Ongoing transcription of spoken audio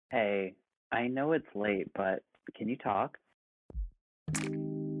Hey, I know it's late, but can you talk? 2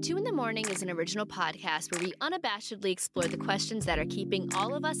 in the Morning is an original podcast where we unabashedly explore the questions that are keeping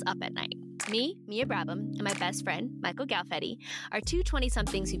all of us up at night. Me, Mia Brabham, and my best friend, Michael Galfetti, are two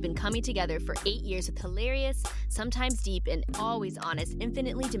 20-somethings who've been coming together for 8 years with hilarious, sometimes deep, and always honest,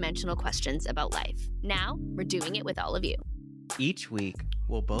 infinitely dimensional questions about life. Now, we're doing it with all of you. Each week,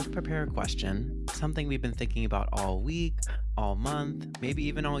 we'll both prepare a question, something we've been thinking about all week, all month, maybe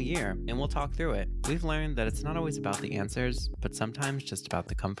even all year, and we'll talk through it. We've learned that it's not always about the answers, but sometimes just about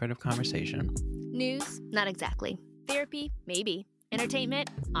the comfort of conversation. News? Not exactly. Therapy? Maybe. Entertainment?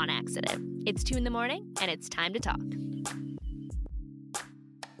 On accident. It's 2 in the morning, and it's time to talk.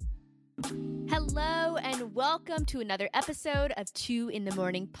 Hello, and welcome to another episode of 2 in the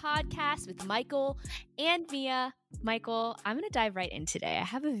Morning podcast with Michael and Mia. Michael, I'm going to dive right in today. I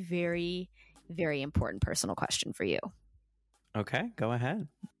have a very, very important personal question for you. Okay, go ahead.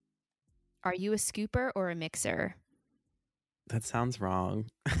 Are you a scooper or a mixer? That sounds wrong.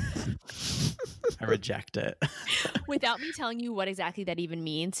 I reject it. Without me telling you what exactly that even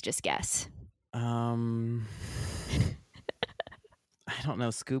means, just guess. I don't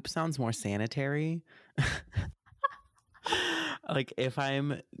know. Scoop sounds more sanitary. Like if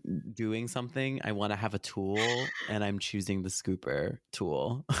I'm doing something, I want to have a tool and I'm choosing the scooper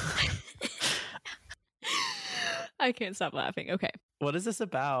tool. I can't stop laughing. Okay. What is this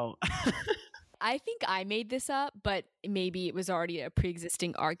about? I think I made this up, but maybe it was already a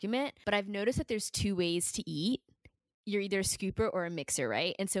pre-existing argument. But I've noticed that there's two ways to eat. You're either a scooper or a mixer,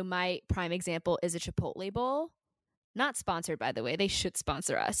 right? And so my prime example is a Chipotle bowl. Not sponsored, by the way. They should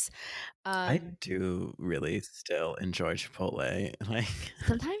sponsor us. I do really still enjoy Chipotle. Like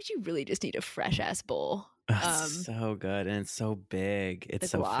sometimes you really just need a fresh ass bowl. It's so good and it's so big.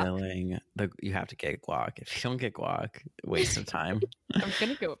 It's so guac. filling. You have to get guac. If you don't get guac, waste of time. I'm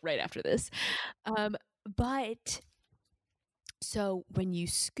gonna go right after this. But so when you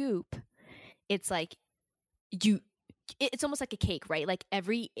scoop, it's like it's almost like a cake, right? Like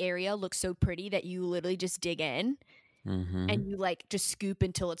every area looks so pretty that you literally just dig in. Mm-hmm. And you like just scoop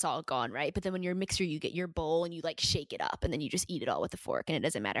until it's all gone, right? But then when you're a mixer, you get your bowl and you like shake it up and then you just eat it all with a fork and it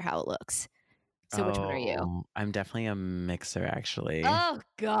doesn't matter how it looks. So which one are you? I'm definitely a mixer, actually. Oh,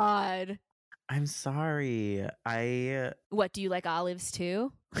 God. I'm sorry. What, do you like olives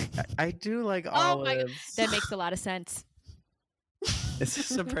too? I do like olives. Oh my God. That makes a lot of sense. Is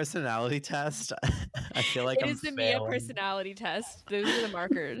this a personality test? I feel like it I'm is the failing. Mia personality test. Those are the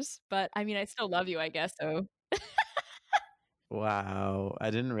markers. But I mean, I still love you, I guess, so. Wow. I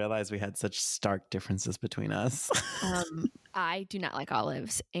didn't realize we had such stark differences between us. I do not like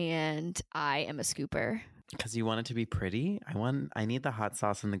olives, and I am a scooper. Because you want it to be pretty? I need the hot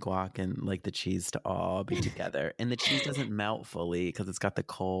sauce and the guac and like the cheese to all be together. And the cheese doesn't melt fully because it's got the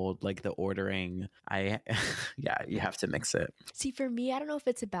cold, like the ordering. Yeah, you have to mix it. See, for me, I don't know if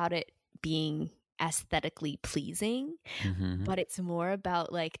it's about it being aesthetically pleasing, but it's more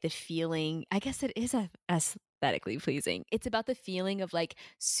about like the feeling. I guess it is aesthetically pleasing. It's about the feeling of like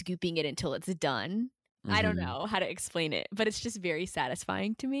scooping it until it's done. I don't know how to explain it, but it's just very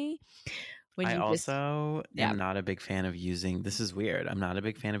satisfying to me. I also am not a big fan of using, this is weird, I'm not a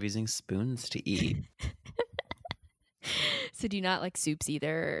big fan of using spoons to eat. So do you not like soups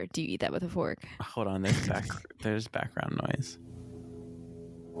either, or do you eat that with a fork? Hold on, there's background noise.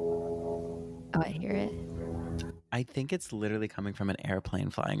 Oh, I hear it. I think it's literally coming from an airplane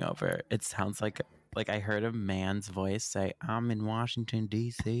flying over. It sounds like I heard a man's voice say, "I'm in Washington,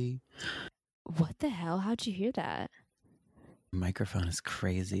 D.C." What the hell? How'd you hear that? Microphone is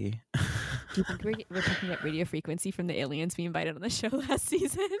crazy. Do you think we're picking up radio frequency from the aliens we invited on the show last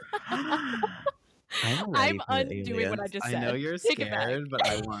season? I'm undoing what I just said. I know you're scared, but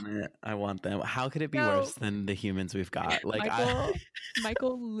I want it. I want them. How could it be worse than the humans we've got? Like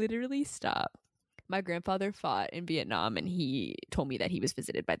Michael, literally stop. My grandfather fought in Vietnam, and he told me that he was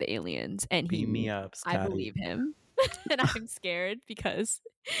visited by the aliens. And beam me up, Scotty. I believe him. And I'm scared because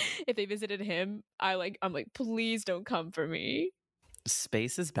if they visited him, I'm like, please don't come for me.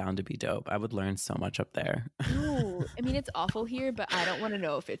 Space is bound to be dope. I would learn so much up there. No, I mean, it's awful here, but I don't want to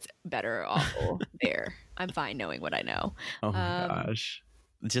know if it's better or awful there. I'm fine knowing what I know. Oh my gosh.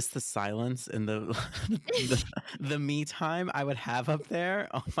 Just the silence and the me time I would have up there.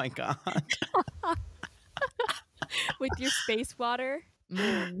 Oh my God. With your space water.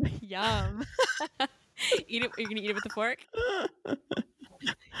 Yum. Eat it. You're going to eat it with a fork?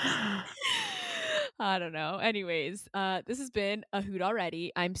 I don't know. Anyways, this has been a hoot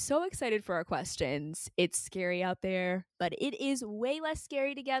already. I'm so excited for our questions. It's scary out there, but it is way less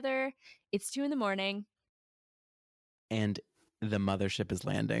scary together. It's 2 a.m. And the mothership is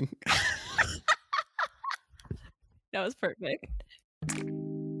landing. That was perfect.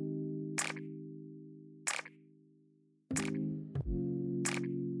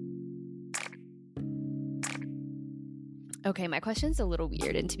 Okay, my question's a little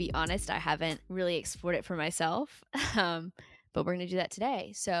weird, and to be honest, I haven't really explored it for myself, but we're going to do that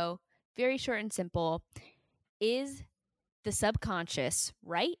today. So, very short and simple. Is the subconscious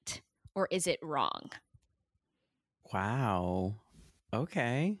right or is it wrong? Wow.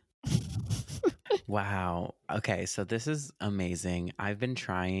 Okay. Wow. Okay, so this is amazing. I've been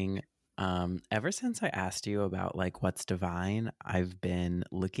trying ever since I asked you about like what's divine, I've been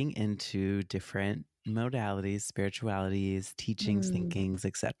looking into different modalities, spiritualities, teachings, thinkings,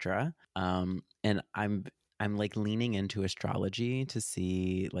 etc. And I'm like leaning into astrology to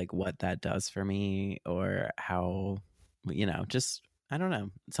see like what that does for me or how, you know, just I don't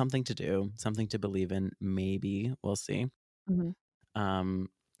know, something to do, something to believe in, maybe. We'll see.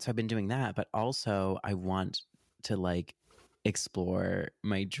 So I've been doing that, but also I want to like explore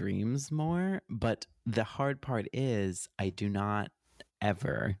my dreams more. But the hard part is I do not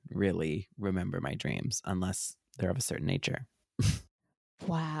ever really remember my dreams unless they're of a certain nature.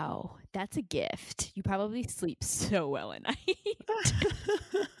 Wow, that's a gift. You probably sleep so well at night.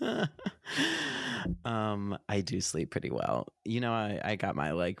 I do sleep pretty well. You know, I got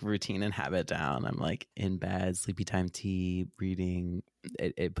my like routine and habit down. I'm like in bed, sleepy time tea, reading.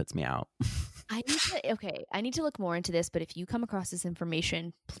 It puts me out. I need to look more into this, but if you come across this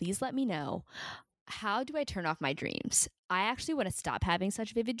information, please let me know. How do I turn off my dreams? I actually want to stop having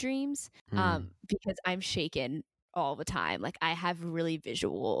such vivid dreams because I'm shaken all the time. Like I have really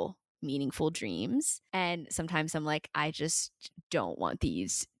visual, meaningful dreams. And sometimes I'm like, I just don't want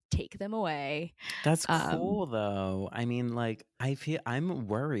these. Take them away. That's cool though. I mean, like I'm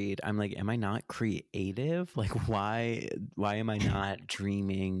worried. I'm like, am I not creative? Like why am I not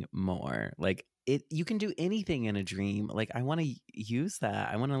dreaming more? Like you can do anything in a dream. Like I want to use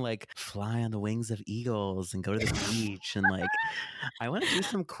that. I want to like fly on the wings of eagles and go to the beach and like I want to do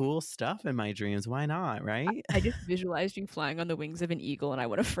some cool stuff in my dreams. Why not, right? I just visualized you flying on the wings of an eagle and I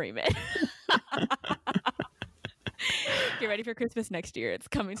want to frame it. Get ready for Christmas next year. It's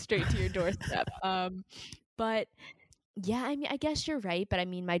coming straight to your doorstep. But yeah, I mean, I guess you're right. But I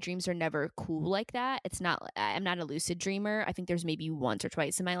mean, my dreams are never cool like that. I'm not a lucid dreamer. I think there's maybe once or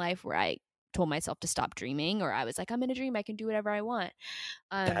twice in my life where I told myself to stop dreaming, or I was like, I'm in a dream. I can do whatever I want.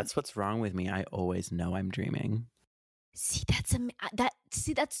 That's what's wrong with me. I always know I'm dreaming. See,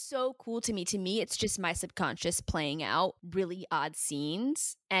 that's so cool to me. To me, it's just my subconscious playing out really odd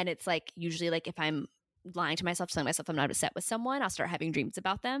scenes. And it's like, usually like if I'm lying to myself, telling myself I'm not upset with someone, I'll start having dreams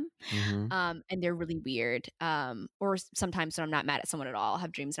about them. And they're really weird. Or sometimes when I'm not mad at someone at all, I'll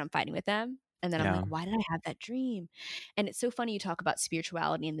have dreams that I'm fighting with them. And then I'm like, why did I have that dream? And it's so funny you talk about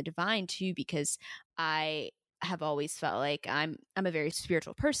spirituality and the divine too, because I have always felt like I'm a very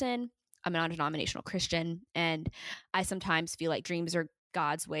spiritual person. I'm a non-denominational Christian. And I sometimes feel like dreams are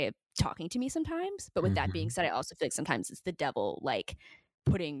God's way of talking to me sometimes. But with that being said, I also feel like sometimes it's the devil like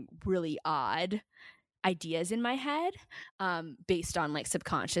putting really odd ideas in my head based on like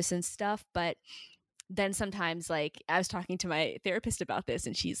subconscious and stuff. But then sometimes like I was talking to my therapist about this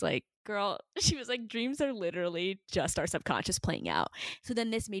and she's like, girl, she was like, dreams are literally just our subconscious playing out. So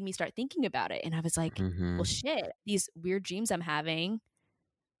then this made me start thinking about it. And I was like, well, shit, these weird dreams I'm having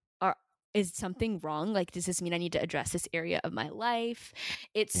is something wrong? Like, does this mean I need to address this area of my life?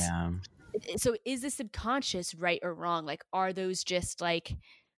 So is the subconscious right or wrong? Like, are those just like,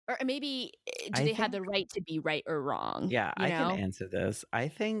 or maybe do they have the right to be right or wrong? Yeah, I can answer this. I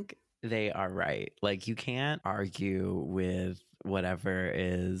think they are right. Like you can't argue with whatever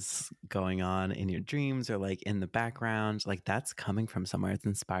is going on in your dreams or like in the background. Like that's coming from somewhere. It's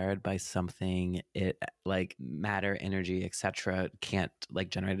inspired by something. It like matter, energy, etc. can't like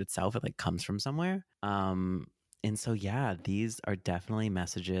generate itself. It like comes from somewhere. And so yeah, these are definitely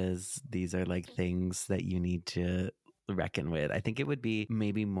messages. These are like things that you need to reckon with. I think it would be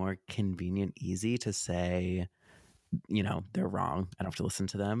maybe more convenient, easy to say, you know, they're wrong. I don't have to listen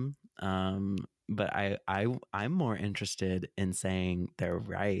to them. But I'm more interested in saying they're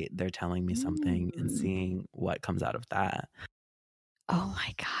right. They're telling me something and seeing what comes out of that. Oh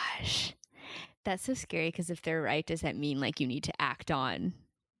my gosh. That's so scary because if they're right, does that mean like you need to act on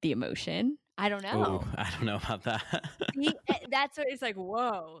the emotion? I don't know. Ooh, I don't know about that. That's what it's like,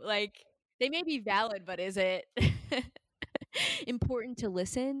 whoa. Like they may be valid, but is it important to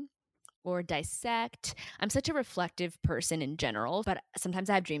listen or dissect? I'm such a reflective person in general, but sometimes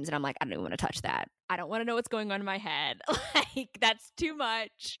I have dreams and I'm like, I don't even want to touch that. I don't want to know what's going on in my head. Like that's too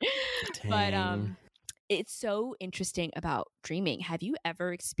much. Dang. it's so interesting about dreaming. Have you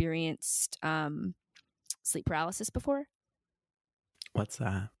ever experienced sleep paralysis before? What's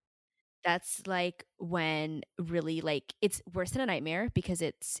that? That's like when really like it's worse than a nightmare because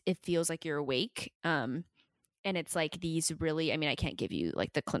it feels like you're awake. And it's like these really, I mean, I can't give you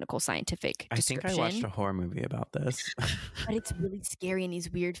like the clinical scientific I think I watched description, a horror movie about this. but it's really scary. And these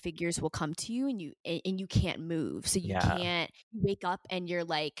weird figures will come to you, and you can't move, so you Yeah. can't. You wake up and you're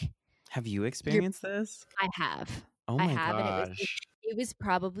like, Have you you're. experienced this? I have, Oh I my have, and gosh. it was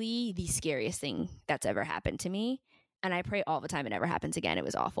probably the scariest thing that's ever happened to me. And I pray all the time it never happens again. It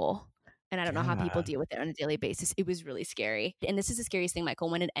was awful. And I don't know how people Yeah. deal with it on a daily basis. It was really scary. And this is the scariest thing, Michael.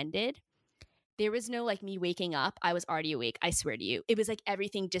 When it ended, there was no like me waking up. I was already awake. I swear to you. It was like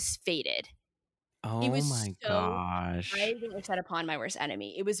everything just faded. It Oh was my so. gosh. I think I set upon my worst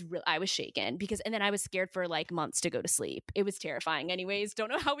enemy. It was real. I was shaken and then I was scared for like months to go to sleep. It was terrifying. Anyways,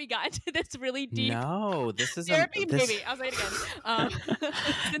 don't know how we got into this really deep No, this is therapy. this. Maybe I'll say it again.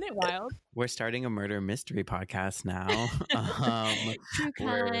 Isn't it wild? We're starting a murder mystery podcast now. True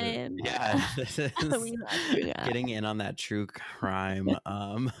crime. Yeah, this is We love true crime. getting in on that true crime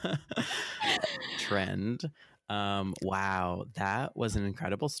trend. Wow, that was an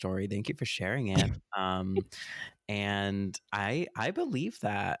incredible story. Thank you for sharing it. And I believe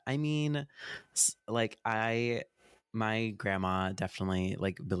that. I mean, like my grandma definitely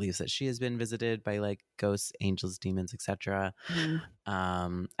like believes that she has been visited by like ghosts, angels, demons, etc.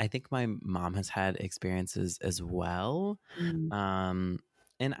 I think my mom has had experiences as well. And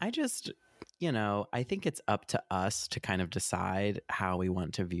I just, I think it's up to us to kind of decide how we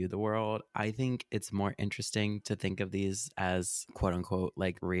want to view the world. I think it's more interesting to think of these as quote unquote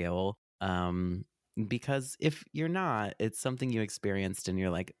like real. Because if you're not, it's something you experienced and you're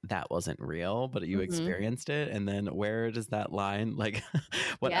like, that wasn't real, but you experienced it. And then where does that line? Like,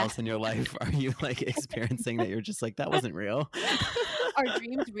 what else in your life are you like experiencing that you're just like, that wasn't real? Are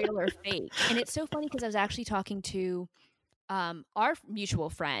dreams real or fake? And it's so funny because I was actually talking to our mutual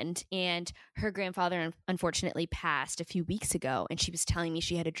friend, and her grandfather unfortunately passed a few weeks ago, and she was telling me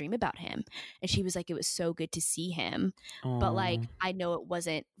she had a dream about him, and she was like, it was so good to see him, but like I know it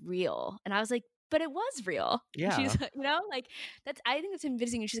wasn't real. And I was like, but it was real. Yeah. She's like that's, I think it's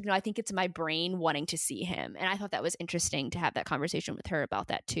interesting. And she's like, no, I think it's my brain wanting to see him. And I thought that was interesting to have that conversation with her about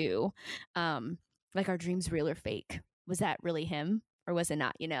that too. Like, are dreams real or fake? Was that really him or was it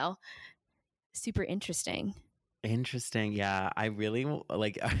not? Super interesting. Interesting. Yeah. I really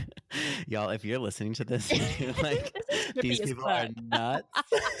like y'all, if you're listening to this, you're like, these people are nuts.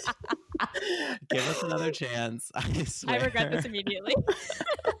 Give us another chance. I swear. I regret this immediately.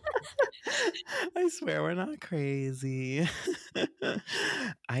 I swear we're not crazy.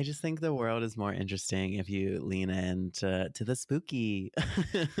 I just think the world is more interesting if you lean into the spooky.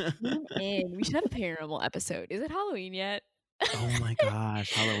 Lean in. We should have a paranormal episode. Is it Halloween yet? Oh my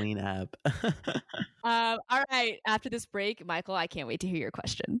gosh, Halloween app. All right. After this break, Michael, I can't wait to hear your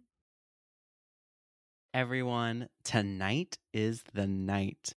question. Everyone, tonight is the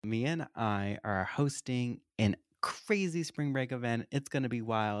night. Me and I are hosting an crazy spring break event. It's going to be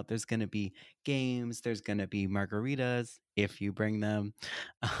wild. There's going to be games. There's going to be margaritas if you bring them.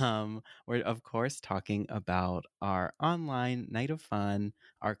 We're, of course, talking about our online night of fun,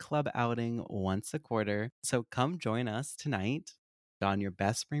 our club outing once a quarter. So come join us tonight, don your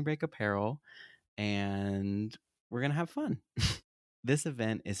best spring break apparel, and we're going to have fun. This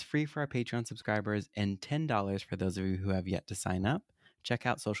event is free for our Patreon subscribers and $10 for those of you who have yet to sign up. Check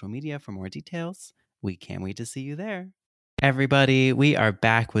out social media for more details. We can't wait to see you there. Everybody, we are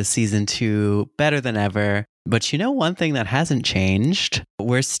back with season 2, better than ever. But one thing that hasn't changed?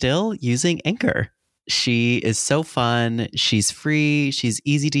 We're still using Anchor. She is so fun. She's free. She's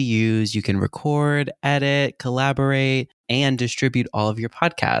easy to use. You can record, edit, collaborate, and distribute all of your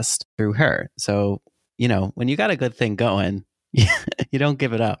podcasts through her. So, when you got a good thing going, you don't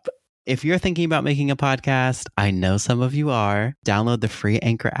give it up. If you're thinking about making a podcast, I know some of you are. Download the free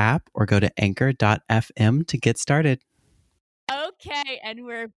Anchor app or go to anchor.fm to get started. Okay, and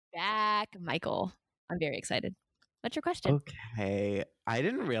we're back. Michael, I'm very excited. What's your question? Okay. I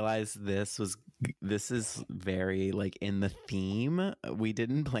didn't realize this is very like in the theme. We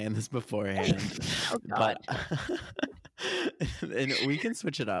didn't plan this beforehand. Oh, God. But and we can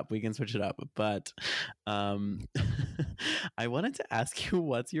switch it up. But I wanted to ask you,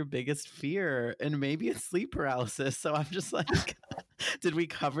 what's your biggest fear? And maybe it's sleep paralysis. So I'm just like, did we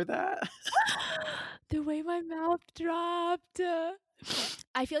cover that? The way my mouth dropped.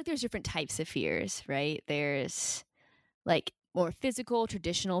 I feel like there's different types of fears, right? There's like more physical,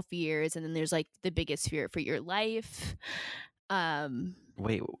 traditional fears, and then there's like the biggest fear for your life.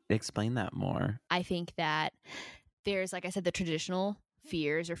 Wait, explain that more. I think that there's, like I said, the traditional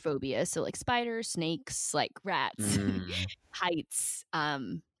fears or phobias. So like spiders, snakes, like rats, heights,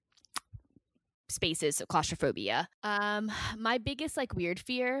 spaces, so claustrophobia. My biggest like weird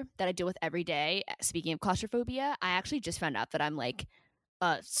fear that I deal with every day, speaking of claustrophobia, I actually just found out that I'm like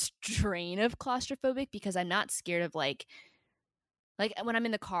a strain of claustrophobic because I'm not scared of like when I'm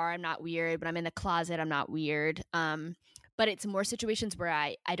in the car, I'm not weird. When I'm in the closet, I'm not weird. But it's more situations where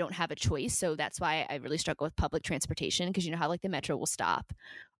I don't have a choice. So that's why I really struggle with public transportation, because you know how like the metro will stop,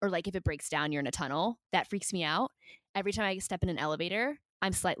 or like if it breaks down, you're in a tunnel. That freaks me out. Every time I step in an elevator,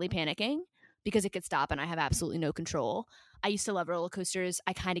 I'm slightly panicking because it could stop and I have absolutely no control. I used to love roller coasters.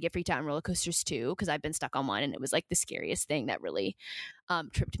 I kind of get freaked out on roller coasters too, because I've been stuck on one and it was like the scariest thing that really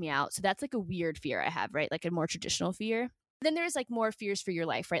tripped me out. So that's like a weird fear I have, right? Like a more traditional fear. Then there's like more fears for your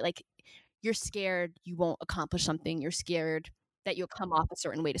life, right? Like you're scared you won't accomplish something. You're scared that you'll come off a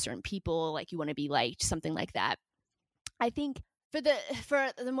certain way to certain people, like you want to be liked, something like that. I think for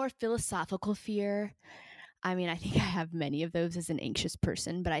the more philosophical fear, I mean, I think I have many of those as an anxious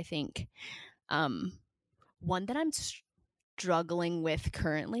person, but I think one that I'm struggling with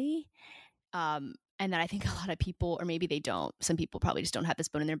currently, and that I think a lot of people, or maybe they don't, some people probably just don't have this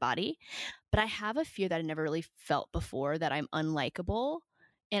bone in their body, but I have a fear that I never really felt before, that I'm unlikable.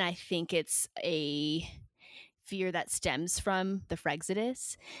 And I think it's a fear that stems from the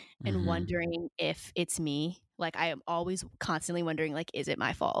Frexodus and wondering if it's me. Like I am always constantly wondering, like, is it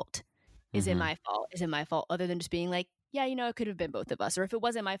my fault? Is it my fault? Is it my fault? Other than just being like, yeah, you know, it could have been both of us. Or if it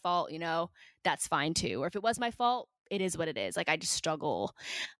wasn't my fault, you know, that's fine too. Or if it was my fault, it is what it is. Like I just struggle.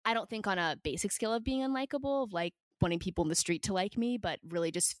 I don't think on a basic scale of being unlikable, of like wanting people in the street to like me, but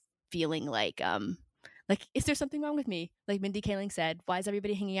really just feeling like, is there something wrong with me? Like Mindy Kaling said, why is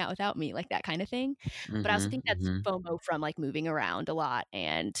everybody hanging out without me? Like that kind of thing. But I also think that's FOMO from like moving around a lot,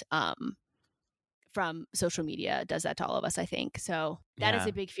 and from social media does that to all of us, I think. So that is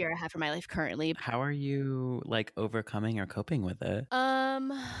a big fear I have for my life currently. How are you like overcoming or coping with it?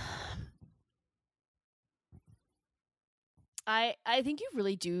 I think you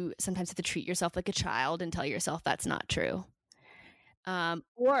really do sometimes have to treat yourself like a child and tell yourself that's not true.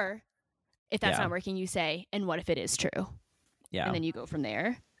 Or if that's not working, you say, and what if it is true? Yeah. And then you go from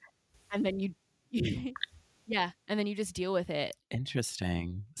there. And then you yeah, and then you just deal with it.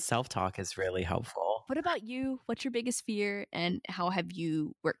 Interesting. Self-talk is really helpful. What about you? What's your biggest fear and how have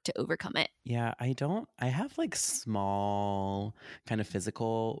you worked to overcome it? Yeah, I have like small kind of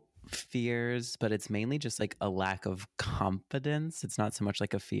physical fears, but it's mainly just like a lack of confidence. It's not so much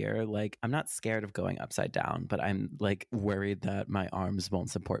like a fear. Like I'm not scared of going upside down, but I'm like worried that my arms won't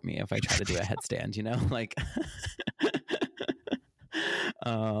support me if I try to do a headstand, you know? Like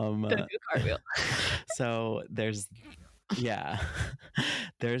cartwheel. So there's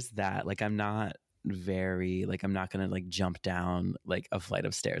that. Like I'm not gonna like jump down like a flight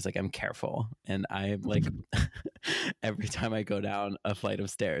of stairs. Like I'm careful, and I'm like every time I go down a flight of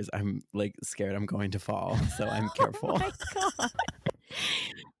stairs, I'm like scared I'm going to fall, so I'm careful. Oh my God.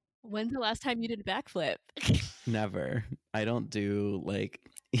 When's the last time you did a backflip? Never. I don't do like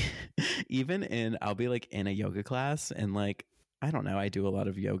I'll be like in a yoga class and like I don't know, I do a lot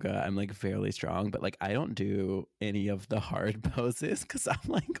of yoga. I'm like fairly strong, but like I don't do any of the hard poses because I'm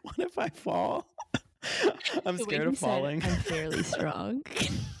like, what if I fall? I'm scared of falling. I'm fairly strong.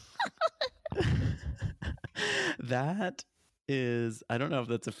 That is, I don't know if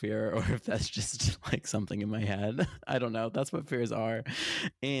that's a fear or if that's just like something in my head. I don't know. That's what fears are.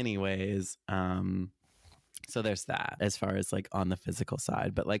 Anyways, so there's that as far as like on the physical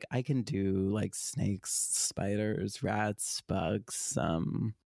side, but like I can do like snakes, spiders, rats, bugs,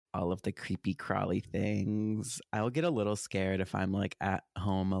 all of the creepy crawly things. I'll get a little scared if I'm like at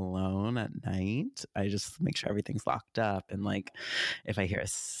home alone at night. I just make sure everything's locked up, and like if I hear a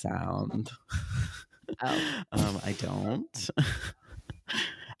sound, I don't.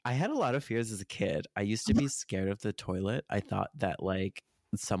 I had a lot of fears as a kid. I used to be scared of the toilet. I thought that like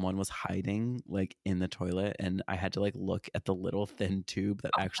someone was hiding like in the toilet, and I had to like look at the little thin tube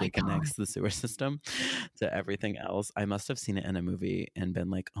that actually connects the sewer system to everything else. I must have seen it in a movie and been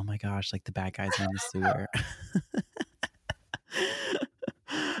like, oh my gosh, like the bad guys are in the sewer.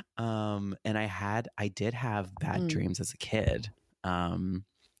 And I did have bad dreams as a kid.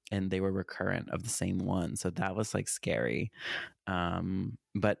 And they were recurrent of the same one. So that was like scary.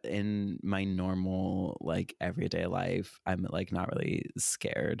 But in my normal, like everyday life, I'm like not really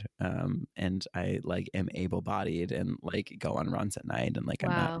scared. And I like am able bodied and like go on runs at night, and like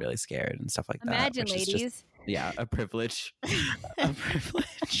I'm not really scared and stuff like that. Imagine, ladies. Just, a privilege. A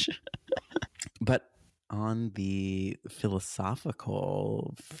privilege. But on the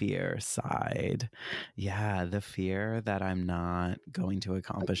philosophical fear side. Yeah, the fear that I'm not going to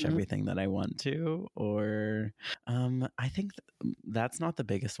accomplish everything that I want to, or I think that's not the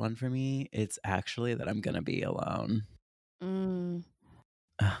biggest one for me. It's actually that I'm going to be alone. Mm.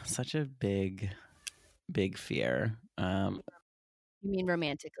 Such a big fear. You mean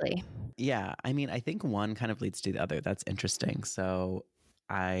romantically? Yeah, I mean, I think one kind of leads to the other. That's interesting. So,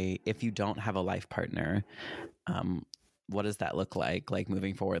 if you don't have a life partner, what does that look like? Like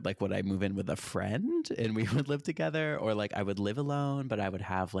moving forward, like would I move in with a friend and we would live together, or like I would live alone, but I would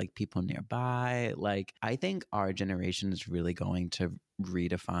have like people nearby? Like, I think our generation is really going to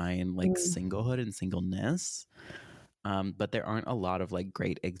redefine like singlehood and singleness. But there aren't a lot of like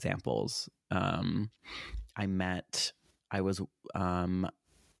great examples. I was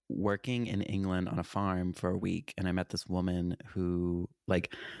working in England on a farm for a week, and I met this woman who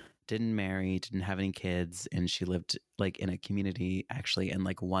like didn't marry, didn't have any kids, and she lived like in a community actually in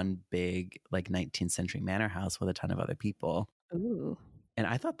like one big like 19th century manor house with a ton of other people. Ooh. And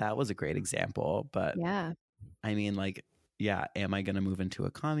I thought that was a great example, but Yeah. I mean, like, yeah, am I going to move into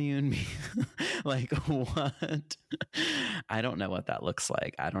a commune? Like, what? I don't know what that looks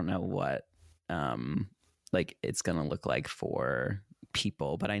like. I don't know what, like, it's going to look like for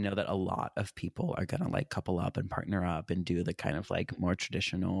people, but I know that a lot of people are going to like couple up and partner up and do the kind of like more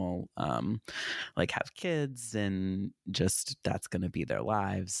traditional, like have kids, and just that's going to be their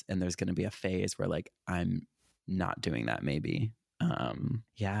lives. And there's going to be a phase where like I'm not doing that, maybe.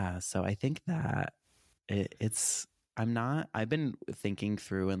 Yeah. So I think that I've been thinking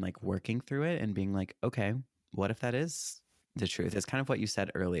through and like working through it and being like, okay, what if that is the truth? It's kind of what you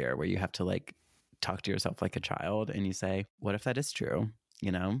said earlier, where you have to like talk to yourself like a child and you say, what if that is true?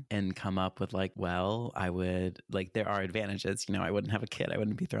 You know, and come up with like, well, I would like, there are advantages, you know, I wouldn't have a kid. I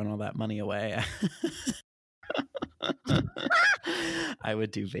wouldn't be throwing all that money away. I would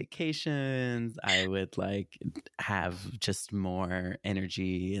do vacations. I would like have just more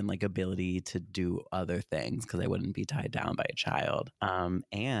energy and like ability to do other things because I wouldn't be tied down by a child.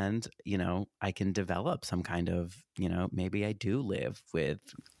 And, you know, I can develop some kind of, you know, maybe I do live with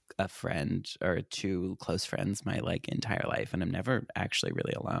a friend or two close friends my like entire life and I'm never actually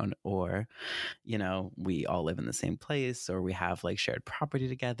really alone, or you know, we all live in the same place, or we have like shared property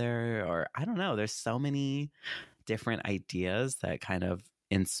together, or I don't know, there's so many different ideas that kind of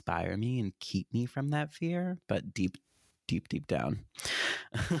inspire me and keep me from that fear, but deep down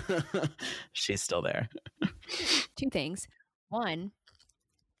she's still there. Two things. One,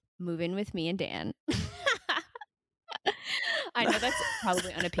 move in with me and Dan. I know that's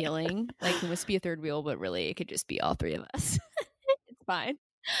probably unappealing. Like, it must be a third wheel, but really, it could just be all three of us. It's fine.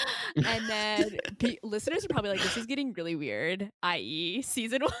 And then the listeners are probably like, this is getting really weird, i.e.,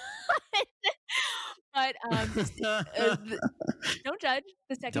 season 1. But don't judge.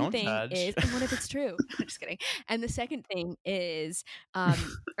 The second thing is, and what if it's true? I'm just kidding. And the second thing is, I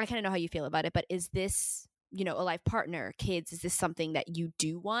kind of know how you feel about it, but is this, you know, a life partner, kids, is this something that you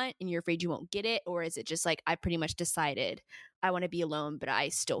do want and you're afraid you won't get it? Or is it just like, I pretty much decided I want to be alone, but I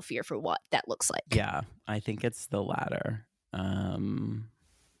still fear for what that looks like? Yeah, I think it's the latter.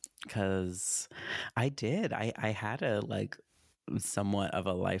 Because I had a like somewhat of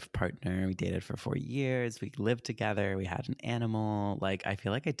a life partner. We dated for 4 years. We lived together. We had an animal. Like, I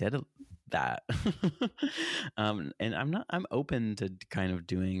feel like I did that. And I'm open to kind of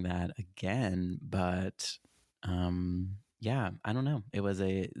doing that again, but, yeah, I don't know. It was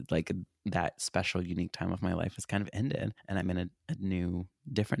that special, unique time of my life has kind of ended, and I'm in a new,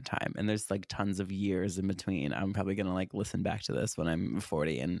 different time. And there's like tons of years in between. I'm probably going to like listen back to this when I'm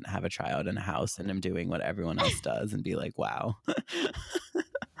 40 and have a child and a house and I'm doing what everyone else does and be like, wow. But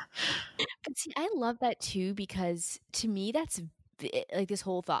see, I love that too, because to me, that's like this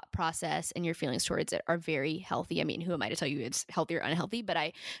whole thought process and your feelings towards it are very healthy. I mean, who am I to tell you it's healthy or unhealthy? But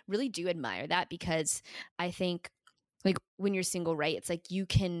I really do admire that, because I think like when you're single, right, it's like you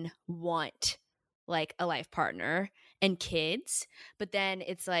can want like a life partner and kids, but then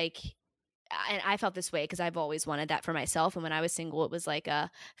it's like, and I felt this way because I've always wanted that for myself. And when I was single, it was like a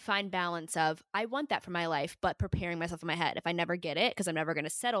fine balance of, I want that for my life, but preparing myself in my head, if I never get it, because I'm never going to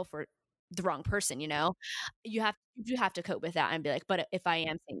settle for the wrong person, you know, you do have to cope with that and be like, but if I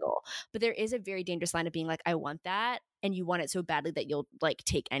am single, but there is a very dangerous line of being like, I want that, and you want it so badly that you'll like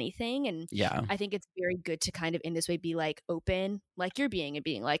take anything. And Yeah. I think it's very good to kind of in this way be like open, like you're being, and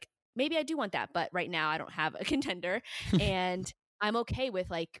being like, maybe I do want that, but right now I don't have a contender. And I'm okay with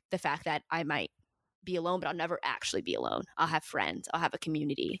like the fact that I might be alone, but I'll never actually be alone. I'll have friends. I'll have a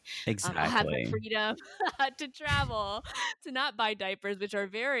community. Exactly. I'll have the freedom to travel, to not buy diapers, which are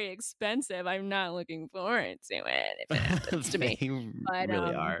very expensive. I'm not looking forward to it if it happens to me. They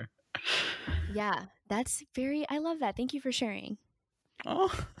really are. Yeah, I love that. Thank you for sharing.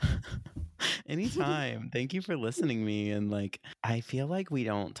 Oh, anytime. Thank you for listening to me. And like, I feel like we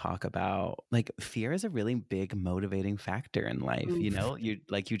don't talk about, like, fear is a really big motivating factor in life. Oof. You know,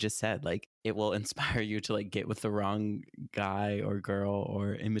 like you just said, like, it will inspire you to like get with the wrong guy or girl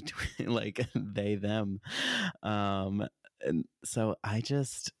or in between, like they, them. And so I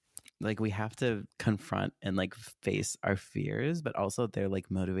just, like, we have to confront and like face our fears, but also they're like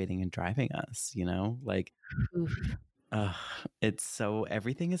motivating and driving us, you know, like, Oof. it's so,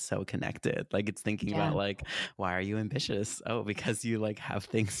 everything is so connected. Like, it's thinking about like, why are you ambitious? Oh, because you like have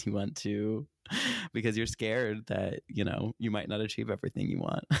things you want to, because you're scared that, you know, you might not achieve everything you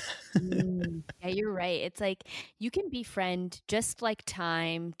want. Yeah, you're right. It's like you can befriend just like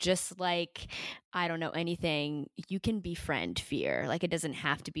time, just like, I don't know, anything. You can befriend fear. Like, it doesn't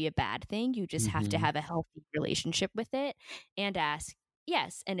have to be a bad thing. You just have to have a healthy relationship with it and ask,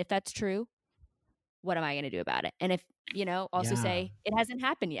 yes. And if that's true, what am I going to do about it? And if, you know, also say it hasn't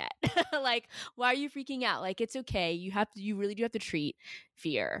happened yet. Like, why are you freaking out? Like, it's okay. You really do have to treat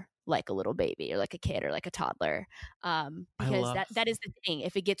fear like a little baby or like a kid or like a toddler. Because that is the thing.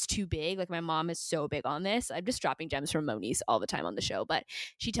 If it gets too big, like my mom is so big on this. I'm just dropping gems from Moniece all the time on the show, but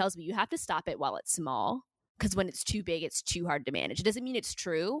she tells me you have to stop it while it's small. Because when it's too big, it's too hard to manage. It doesn't mean it's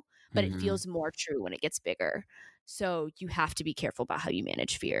true, but it feels more true when it gets bigger. So you have to be careful about how you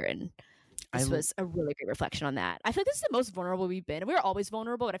manage fear. And this was a really great reflection on that. I feel like this is the most vulnerable we've been. We're always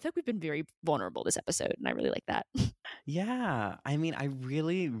vulnerable, but I feel like we've been very vulnerable this episode, and I really like that. Yeah. I mean, I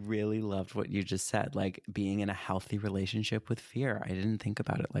really, really loved what you just said, like being in a healthy relationship with fear. I didn't think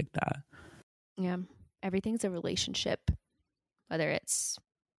about it like that. Yeah. Everything's a relationship, whether it's,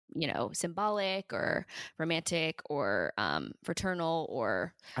 you know, symbolic or romantic or fraternal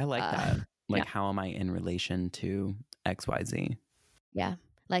or... I like that. Like, how am I in relation to XYZ? Yeah.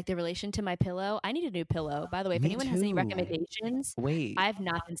 Like the relation to my pillow. I need a new pillow. By the way, if anyone has any recommendations, I've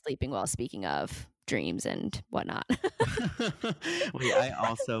not been sleeping well, speaking of dreams and whatnot. Wait, I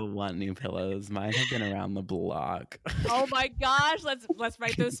also want new pillows. Mine have been around the block. Oh my gosh. Let's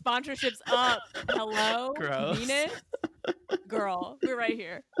write those sponsorships up. Hello? Gross. Mean it? Girl, we're right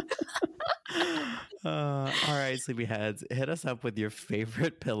here. All right, sleepyheads, hit us up with your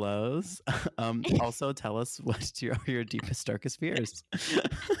favorite pillows. Also, tell us what your deepest, darkest fears.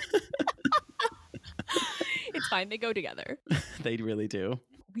 It's fine. They go together. They really do.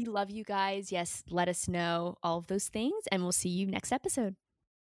 We love you guys. Yes, let us know all of those things, and we'll see you next episode.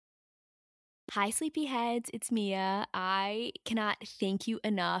 Hi, sleepyheads. It's Mia. I cannot thank you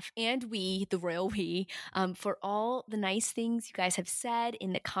enough, and we, the royal we, for all the nice things you guys have said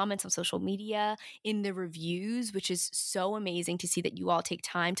in the comments on social media, in the reviews, which is so amazing to see that you all take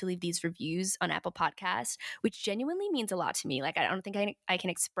time to leave these reviews on Apple Podcasts, which genuinely means a lot to me. Like, I don't think I can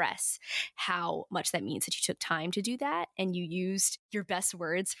express how much that means that you took time to do that and you used your best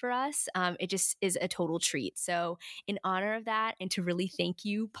words for us. It just is a total treat. So in honor of that, and to really thank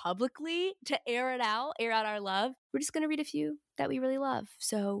you publicly, to air out our love, we're just going to read a few that we really love.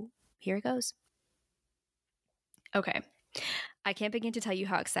 So here it goes. Okay. I can't begin to tell you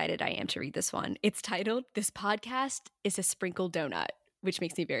how excited I am to read this one. It's titled, "This Podcast is a Sprinkled Donut," which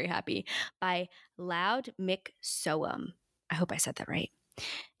makes me very happy, by Loud Mick Soam. I hope I said that right.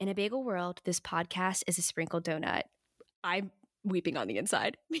 In a bagel world, this podcast is a sprinkled donut. I'm weeping on the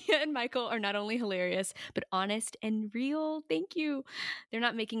inside. Mia and Michael are not only hilarious, but honest and real. Thank you. They're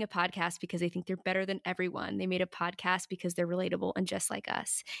not making a podcast because they think they're better than everyone. They made a podcast because they're relatable and just like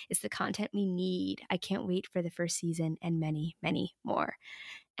us. It's the content we need. I can't wait for the first season and many, many more.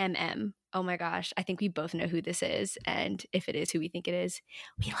 MM. Oh my gosh. I think we both know who this is. And if it is who we think it is,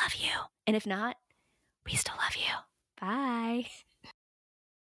 we love you. And if not, we still love you. Bye.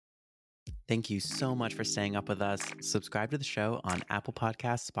 Thank you so much for staying up with us. Subscribe to the show on Apple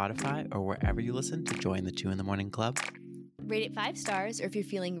Podcasts, Spotify, or wherever you listen to join the 2 in the Morning Club. Rate it 5 stars, or if you're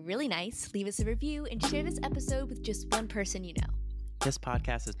feeling really nice, leave us a review and share this episode with just one person you know. This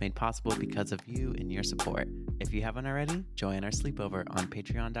podcast is made possible because of you and your support. If you haven't already, join our sleepover on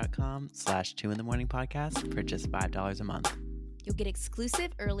patreon.com/2 in the Morning Podcast for just $5 a month. You'll get exclusive,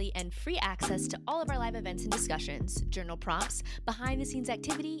 early, and free access to all of our live events and discussions, journal prompts, behind-the-scenes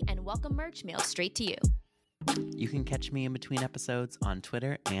activity, and welcome merch mailed straight to you. You can catch me in between episodes on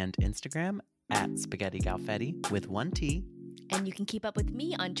Twitter and Instagram at Spaghetti Galfetti with 1 T. And you can keep up with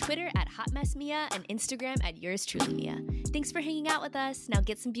me on Twitter at HotMessMia and Instagram at YoursTrulyMia. Thanks for hanging out with us. Now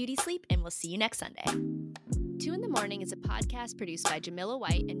get some beauty sleep, and we'll see you next Sunday. 2 in the Morning is a podcast produced by Jamila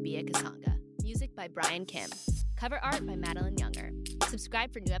White and Bia Kasanga. Music by Brian Kim. Cover art by Madeline Younger.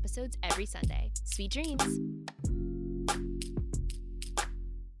 Subscribe for new episodes every Sunday. Sweet dreams.